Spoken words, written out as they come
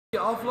The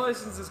off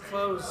license is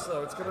closed,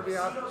 so it's gonna be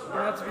out. You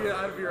have to be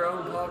out of your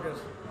own pocket.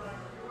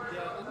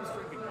 Yeah, I'm just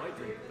drinking my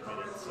drink at the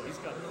minute, so he's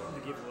got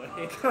nothing to give away.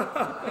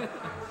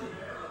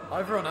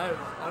 I've run out.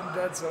 I'm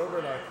dead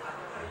sober now.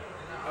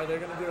 Are they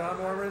gonna do hand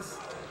warmers?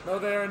 No,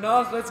 they are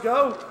not. Let's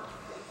go.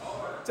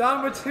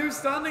 Down with 2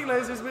 standing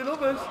lasers. We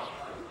love it.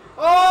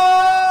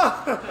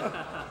 Oh!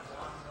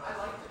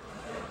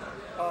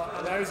 Oh,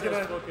 and now he's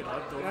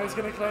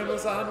gonna claim it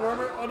was a hand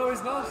warmer. Oh no,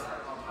 he's not.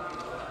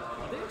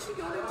 Are they actually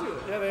going into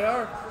it? Yeah, they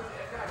are.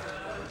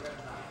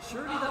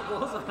 Surely that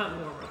was a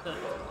hand warmer.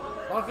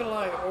 Not gonna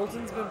lie,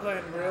 Olton's been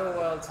playing real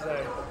well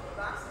today,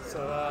 so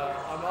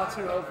I'm not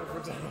too hopeful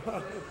for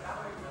Dan.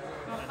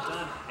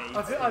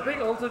 I think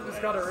Olton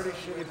just got a really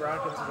shitty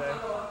bracket today.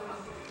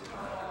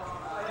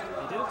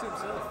 He did it to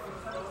himself.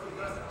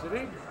 Did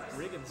he?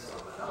 Riggins.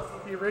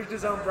 He rigged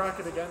his own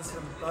bracket against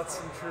him. That's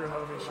some true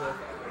homie shit.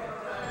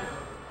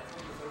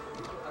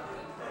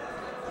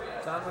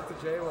 Dan with the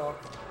jaywalk.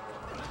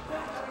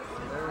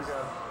 There we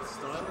go.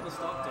 Style of the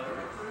stock there.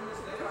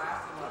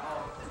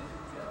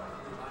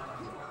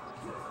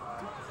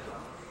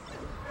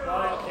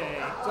 Okay.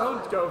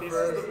 Don't go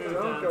first.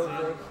 Don't go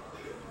first.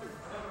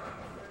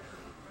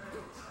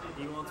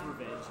 He wants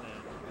revenge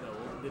now. No,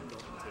 Olton did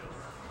nothing to him.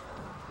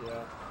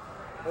 Yeah.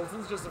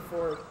 Olton's just a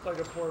poor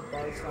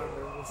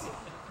bystander, just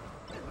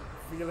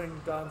feeling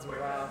Dan's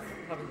wrath,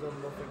 having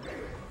done nothing.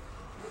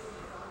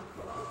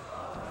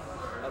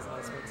 That's a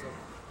nice mix-up.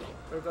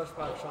 Their dash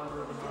back shine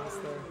would have been nice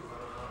there.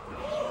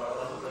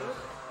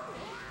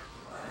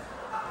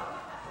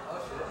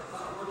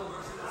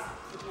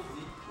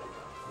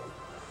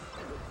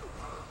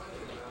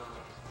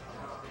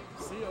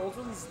 See,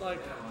 Olton's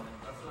like,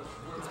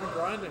 he's been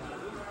grinding.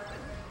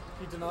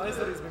 He denies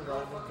that he's been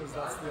grinding because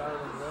that's the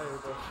Ireland way,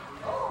 but...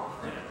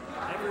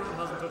 Yeah, everyone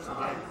hasn't touched the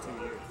game in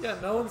 2 years. Yeah,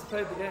 no one's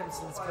played the game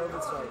since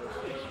COVID started.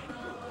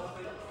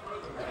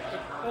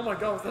 Oh my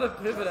god, was that a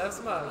pivot F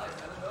smash?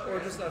 Or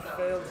just a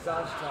failed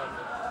dash attack?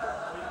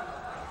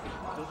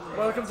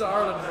 Welcome to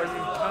Ireland where you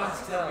can't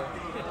tell.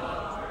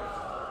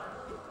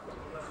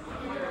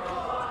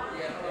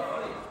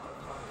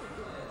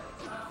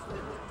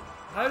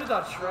 How did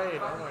that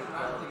trade? Oh my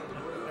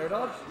god. Air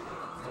dodge?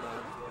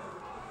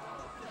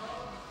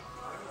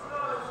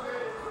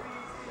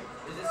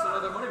 Is this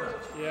another money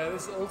match? Yeah,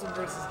 this is Ultim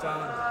versus Dan.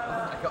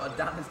 Oh my god,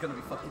 Dan is gonna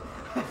be fucking...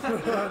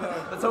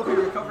 Let's hope he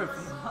recovers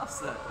from the last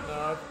set.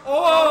 No.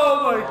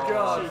 Oh my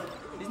god!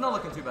 He's not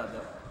looking too bad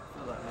though.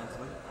 Feel that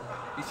mentally.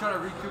 He's trying to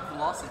recoup the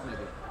losses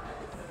maybe.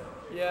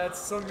 Yeah, it's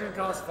sunken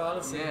cost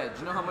fallacy. Yeah, do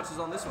you know how much is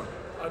on this one?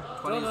 I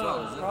 20 don't as know,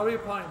 well, is it? probably a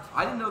pint.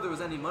 I didn't know there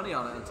was any money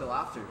on it until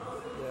after.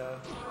 Yeah.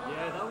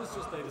 Yeah, that was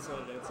just they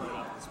decided outside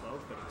after the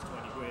smoke that it was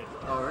 20 quid.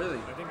 Oh really?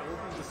 I think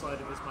Olton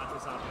decided this match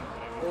was happening,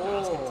 but they were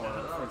asking 10.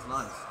 That was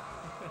nice.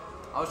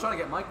 I was trying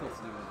to get Michael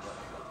to do it. But...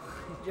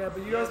 Yeah,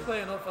 but you guys play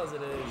enough as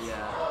it is.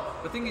 Yeah.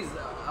 The thing is,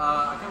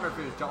 I can't remember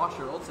if it was Josh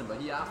or Olsen, but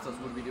he asked us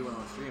what we doing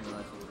on stream, and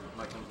that's what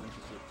Michael was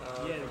interested.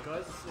 Yeah, the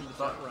guys in the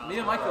But chat were me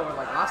and Michael were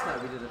like last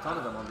night. We did a ton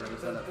of them on the other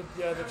setup.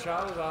 Yeah, the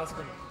chat was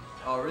asking.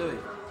 Oh really?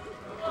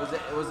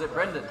 Was it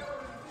Brendan?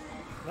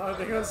 No, I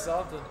think it was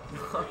Softon.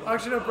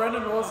 Actually, no,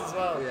 Brendan was as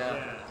well.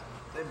 Yeah.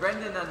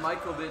 Brendan and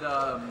Michael did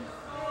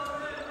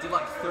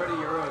like 30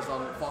 euros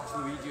on Fox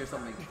Luigi or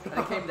something, and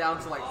it came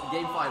down to like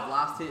game 5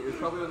 last hit. It was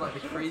probably one of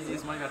like the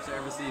craziest money match I've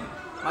ever seen.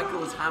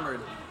 Michael was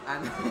hammered,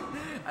 and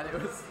and it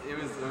was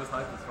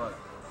hype as fuck.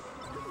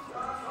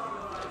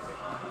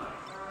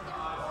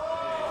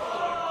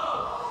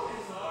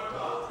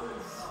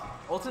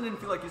 Olsen didn't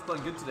feel like he's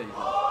playing good today,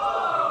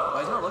 but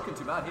he's not looking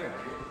too bad here.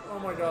 Oh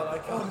my god, I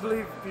can't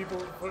believe people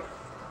put...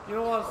 You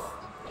know what?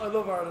 I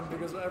love Ireland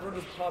because everyone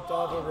just popped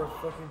off over a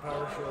fucking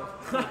power shield.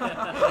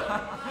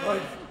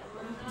 Like,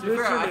 to be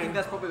fair, I think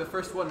that's probably the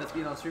first one that's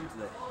been on stream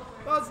today.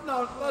 That's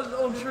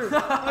untrue.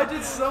 I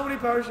did so many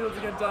power shields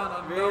against Dan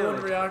and no one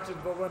reacted,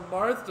 but when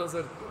Marth does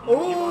it...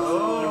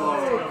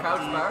 Oh! Couch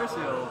power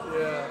shield.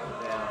 Yeah.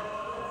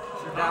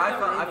 Yeah,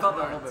 I felt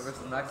that a little bit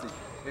versus Maxi.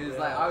 It was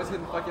like, I was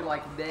hitting fucking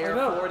like there,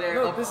 forward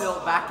air, up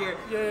tilt, back air,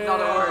 not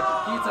a word.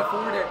 He hits a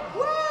forward air.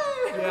 Woo!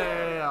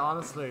 Yeah,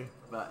 honestly.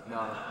 But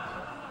no.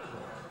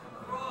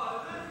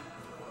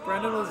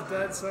 Brendan was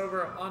dead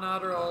sober, on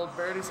Adderall,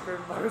 barely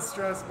screaming with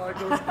stress.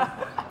 Michael was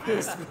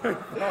pissed.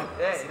 Yeah,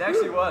 it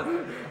actually was.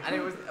 And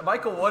it was,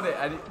 Michael won it,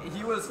 and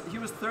he was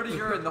 30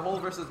 euro in the hole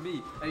versus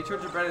me. And he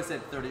turned to Brendan and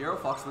said, 30 euro,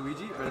 Fox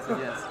Luigi? Brendan said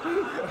yes.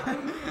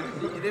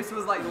 This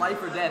was like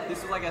life or death.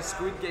 This was like a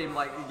Squid Game,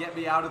 like, get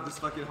me out of this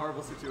fucking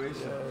horrible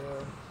situation.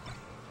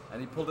 Yeah.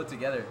 And he pulled it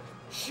together.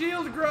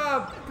 Shield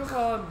grab! Come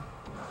on!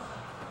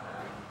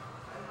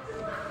 Wait,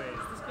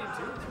 is this game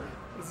 2 or 3?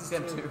 This is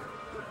Game 2.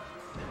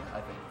 I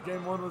think.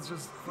 Game 1 was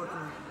just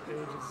fucking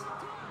ages.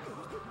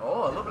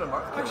 Oh, a little bit of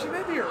market. Actually,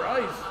 maybe you're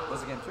right.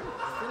 Was it game 3?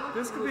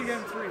 This could be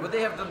game 3. Would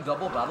they have done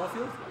double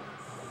Battlefield?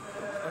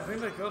 I think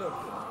they could have.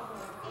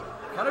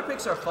 Counter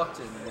picks are fucked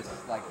in this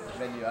like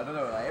venue. I don't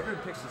know. Like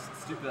everyone picks just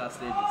stupid ass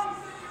stages.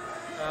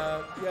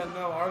 Yeah,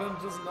 no, Ireland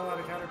doesn't know how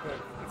to counterpick.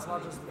 It's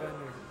not just the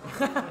venue.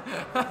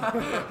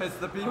 It's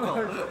the people.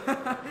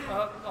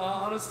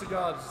 Honest to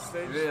God,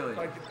 stage. Really?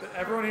 Like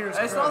everyone here is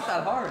It's crushed. not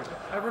that hard.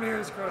 Everyone here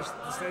is crushed.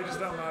 The stages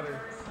don't matter.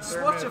 Just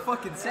They're watch mid. a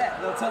fucking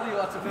set. They'll tell you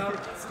what to No, pick.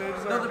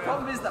 stages No, are the mid.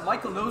 problem is that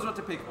Michael knows what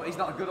to pick, but he's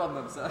not good on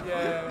them. So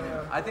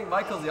Yeah. I think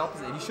Michael's the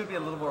opposite. He should be a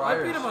little more I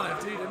Irish. beat him on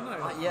FD, didn't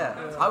I? Yeah.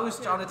 I was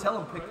trying to tell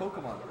him pick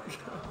Pokemon.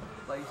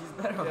 Like he's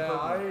better on Yeah,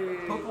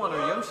 Pokemon. Pokemon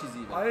or Yoshi's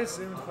even. I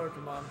assumed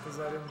Pokemon because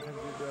I didn't think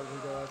you'd be able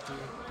to go after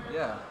you.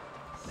 Yeah.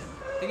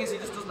 Thing is, he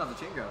just doesn't have the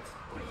chain growth.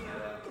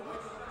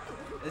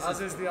 This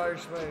As is the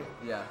Irish way.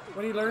 yeah.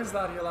 When he learns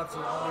that, he'll have to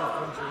leave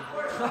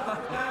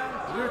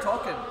country. We were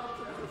talking.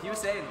 He was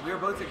saying we were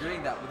both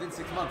agreeing that within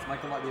 6 months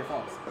Michael might be a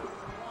Fox. Do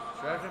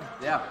you reckon?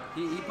 Yeah.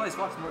 He plays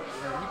Fox more.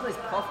 He plays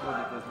Puff more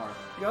than he plays Mark.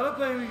 You gotta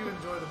play who you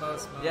enjoy the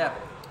most, man. Yeah.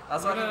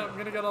 That's what I'm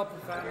gonna get up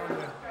and fan on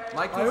you. I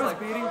Michael's was like.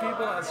 beating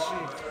people as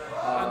Sheik,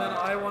 and then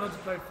I wanted to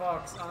play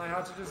Fox, and I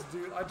had to just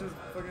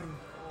fucking,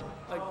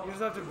 like, you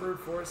just have to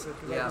brute force it,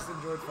 because Yeah. I just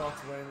enjoyed Fox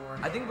way more.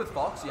 I think with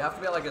Fox, you have to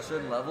be at like a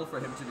certain level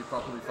for him to be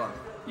properly fun.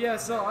 Yeah,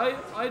 so I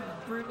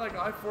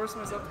forced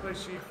myself to play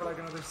Sheik for like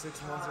another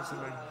 6 months or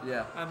something.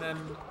 Yeah. And then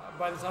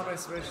by the time I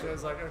switched, I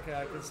was like, okay,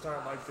 I can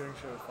start like doing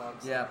shit with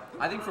Fox. Yeah.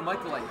 I think for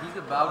Michael, like he's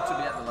about to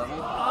be at the level.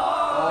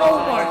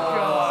 Oh my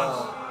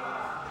gosh!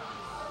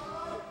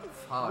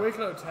 Fuck.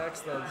 Wicklow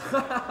text those.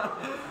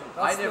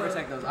 I never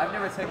take those. I've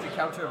never taken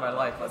counter in my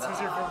life. Like That's because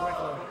that. you're from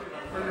Wicklow.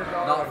 Or you're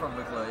Galway. Not from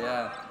Wicklow,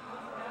 yeah.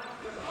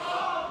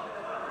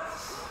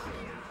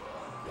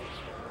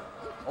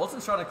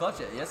 Olsen's trying to clutch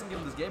it. He hasn't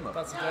given this game up.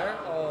 That's there?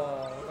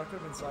 Oh, that could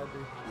have been side B.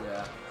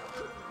 Yeah.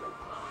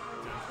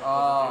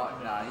 Oh,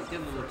 nah, he's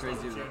getting a little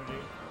crazy with it.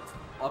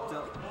 Up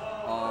tilt.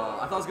 Oh,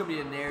 I thought it was going to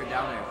be a nair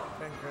down there.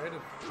 Getting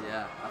creative.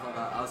 Yeah, I thought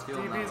that. I was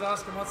feeling DB's that.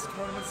 asking what's the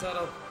tournament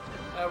setup.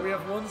 We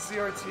have one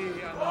CRT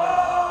and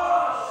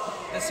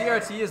The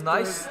CRT is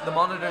nice. The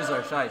monitors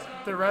are shite.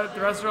 the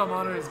rest are all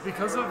monitors.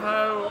 Because of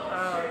how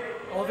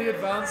all the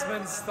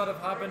advancements that have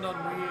happened on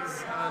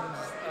Wii's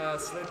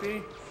and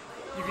Slippy,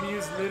 you can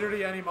use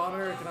literally any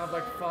monitor. It can have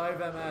like 5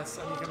 ms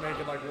and you can make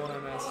it like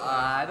 1 ms.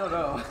 I don't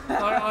know.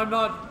 I'm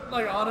not,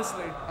 like,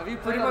 honestly. Have you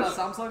pretty played on much? a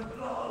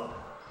Samsung?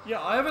 Yeah,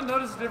 I haven't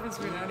noticed a difference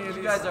between any of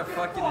You these. guys are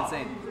fucking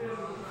insane.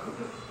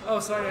 Oh,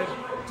 sorry.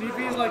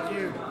 DP's like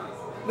you.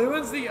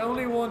 Lewin's the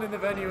only one in the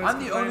venue. Who's I'm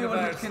the only one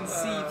who about, can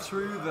see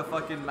through the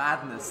fucking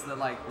madness that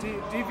like.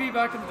 DP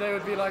back in the day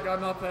would be like,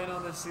 I'm not playing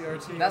on this CRT.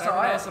 That's and everyone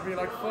alright. else would be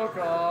like, fuck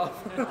off.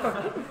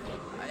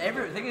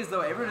 Thing is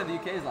though, everyone in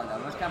the UK is like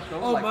that. Most camp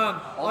goes, Oh like, man,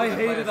 all I the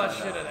hated players that like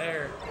shit at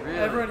Air. Really?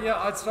 Everyone,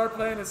 yeah, I'd start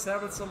playing a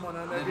set with someone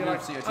and they'd Then be move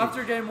like, CRT.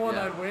 after game 1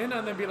 Yeah. I'd win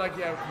and they'd be like,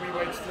 yeah, can we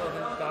wait till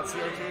that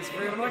CRT is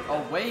free? And I'm like,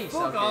 Oh wait,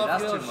 fuck okay, off,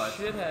 that's you too little much.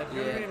 shithead. You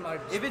know what I mean?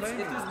 Like, if just play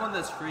me. there's one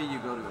that's free, you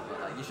go to it.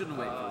 But like, you shouldn't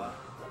wait for one.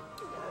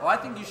 Oh, I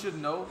think you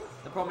should know.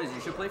 The problem is you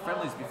should play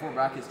friendlies before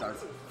bracket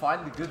starts.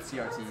 Find the good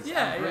CRTs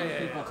Yeah, and bring yeah,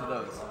 people to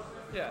those.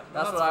 Yeah,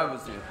 That's what I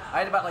was doing. I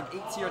had about like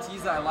 8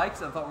 CRTs that I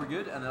liked and thought were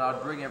good, and then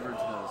I'd bring everyone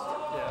to those.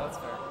 Yeah, that's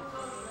fair.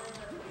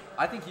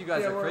 I think you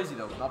guys Yeah, are we're- crazy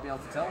though, not being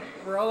able to tell.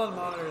 We're all on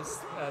monitors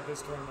at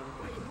this tournament.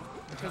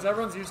 Because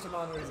everyone's used to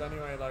monitors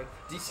anyway, like,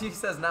 DC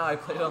says now I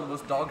played on the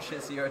most dog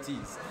shit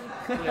CRTs.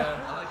 yeah.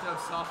 I like how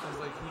Soft was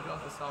like, he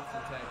got the Soft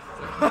from tech.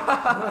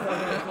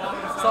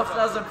 Soft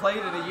hasn't played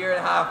in a year and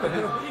a half, and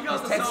He got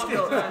his the tech Soft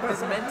skill, from tech.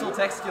 his mental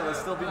tech skill has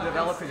still been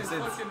developing It's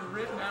since. fucking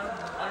written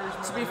out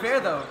Irish. To be fair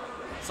though,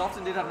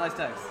 Softon did have nice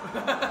text.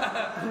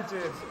 You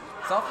did.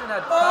 Softon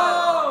had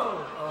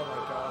Oh my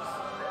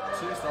gosh.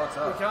 2 stocks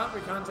We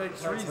up. can't take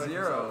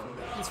 3-0.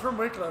 He's from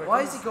Wicklow.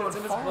 Why is he going It's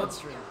in his forward?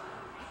 bloodstream.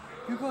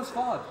 Who goes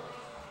FOD?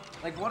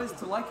 Like, what is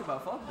to like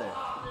about FOD there?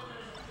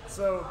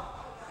 So,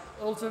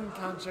 Ulton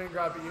can't chain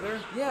grab either.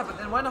 Yeah, but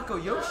then why not go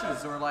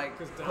Yoshi's or like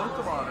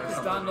Pokemon or Because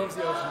something? Dan loves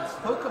the oceans.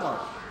 Pokemon,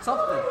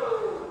 something.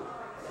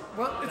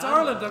 Well, it's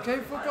Ireland, okay?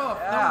 Fuck off.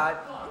 Yeah,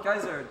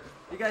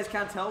 you guys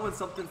can't tell when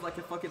something's like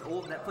a fucking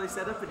old netplay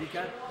setup and you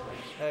can't.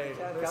 Hey,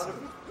 listen.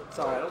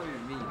 Sorry, I don't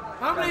even mean.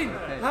 How many,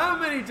 Okay. how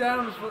many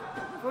down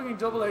fucking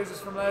double lasers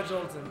from Ledge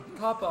Ulton?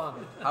 Cop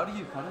on. How do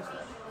you punish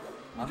that?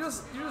 You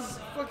just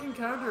fucking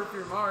counter if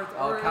you're Marth.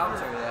 Oh, or if counter,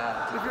 you're-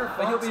 yeah. If you're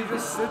But he'll Fox, be you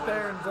just sit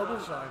there and double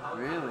shine.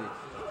 Really?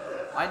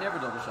 I never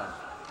double shine.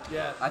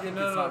 Yeah, I think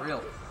no, it's no, not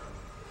real.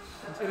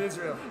 It is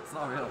real. It's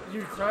not real.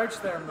 You crouch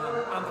there, man,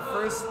 and the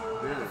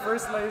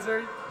first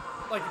laser,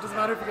 like, it doesn't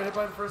matter if you get hit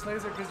by the first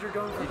laser because you're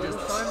going for double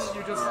shine.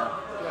 You just,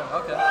 yeah.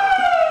 Okay.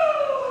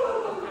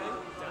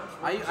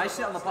 I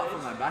sit on the platform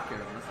and I'm back here.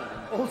 That's not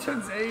it.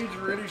 Ulton's age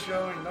really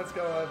showing. Let's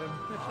go, Evan.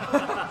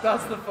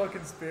 That's the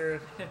fucking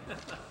spirit.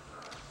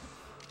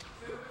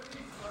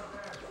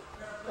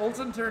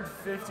 Ulton turned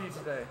 50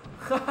 today.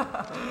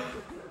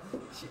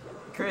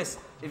 Chris,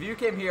 if you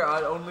came here,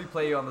 I'd only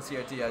play you on the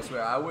CRT. I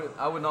swear, I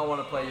would not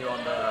want to play you on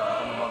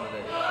the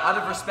monitor. Out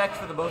of respect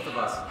for the both of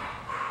us.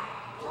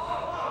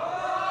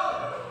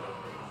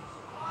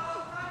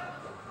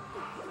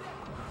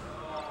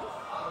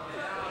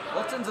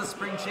 Ulton Dan's a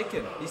spring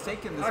chicken. He's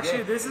taking this Actually,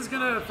 game. this is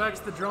gonna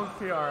affect the drunk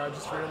PR. I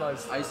just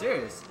realized. Are you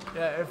serious?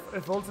 Yeah,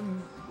 if Lultam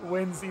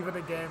wins even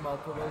a game, I'll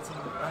put Lultam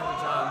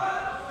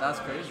ahead That's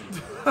crazy.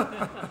 of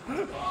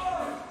John.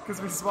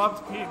 Because we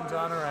swapped Pete and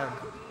John around.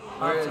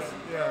 Where is?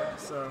 Yeah,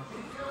 so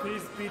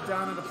Pete beat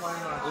down in the playing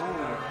match.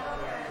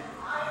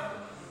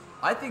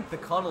 I think the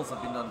Connells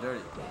have been done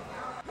dirty.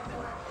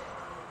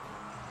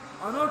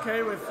 I'm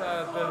okay with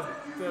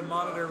the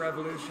monitor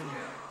revolution.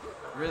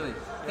 Really.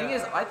 Thing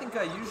is, I think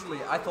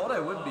I thought I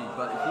would be,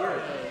 but here,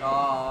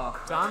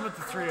 Don with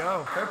the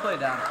 3-0. fair play,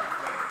 Dan.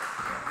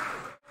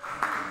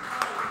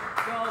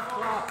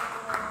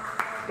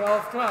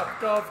 Golf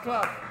clap, golf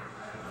clap.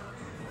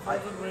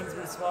 Ivan wins,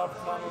 we swap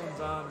Connell and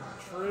Don.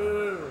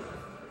 True.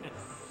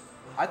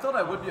 I thought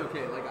I would be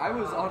okay. Like, I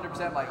was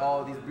 100% like,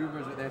 oh, these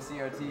boomers with their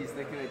CRTs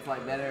thinking it's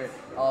like better.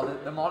 Oh,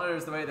 the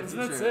monitor's the way of the Isn't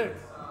future. it sick?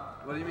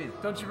 What do you mean?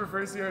 Don't you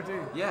prefer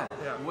CRT? Yeah,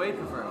 Yeah. way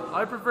prefer.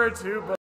 I prefer it too, but